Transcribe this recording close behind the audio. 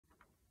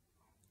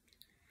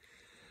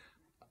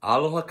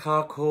Aloha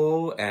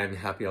kako and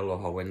happy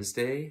Aloha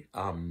Wednesday.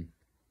 I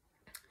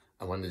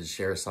wanted to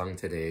share a song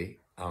today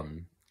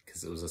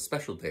because it was a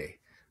special day.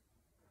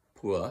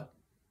 Pua,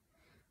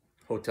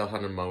 Hotel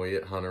Hana Maui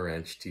at Hana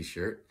Ranch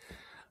t-shirt.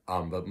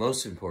 But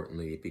most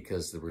importantly,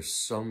 because there were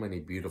so many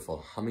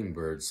beautiful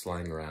hummingbirds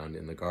flying around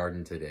in the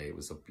garden today. It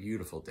was a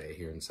beautiful day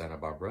here in Santa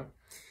Barbara.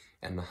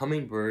 And the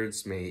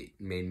hummingbirds made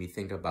me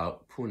think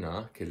about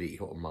Puna, Keli'i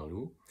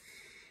Ho'omalu,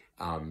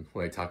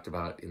 who I talked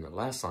about in the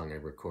last song I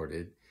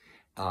recorded.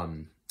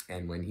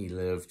 And when he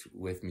lived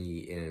with me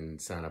in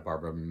Santa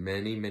Barbara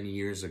many, many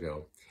years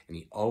ago, and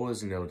he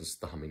always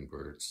noticed the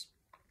hummingbirds.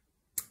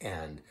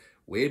 And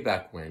way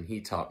back when,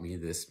 he taught me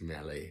this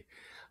mele,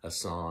 a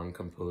song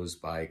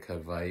composed by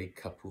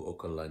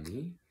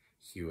Kawaikapuokalani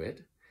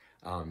Hewett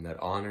that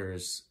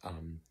honors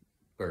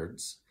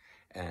birds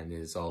and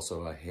is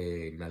also a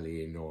he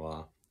mele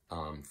noa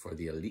for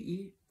the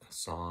ali'i, a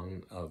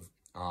song of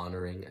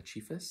honoring a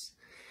chiefess.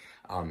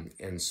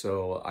 And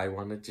so I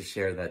wanted to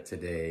share that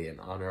today in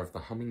honor of the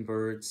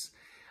hummingbirds.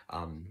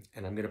 And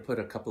I'm going to put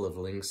a couple of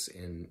links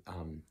in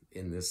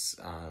this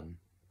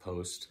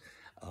post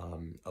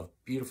of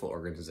beautiful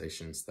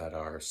organizations that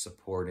are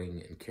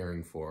supporting and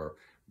caring for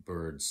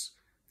birds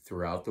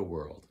throughout the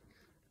world.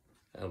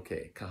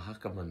 Okay, Kaha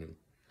Ka Manu.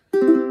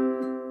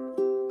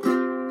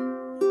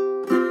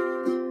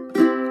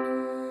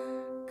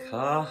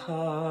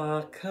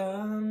 Kaha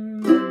Ka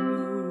Manu.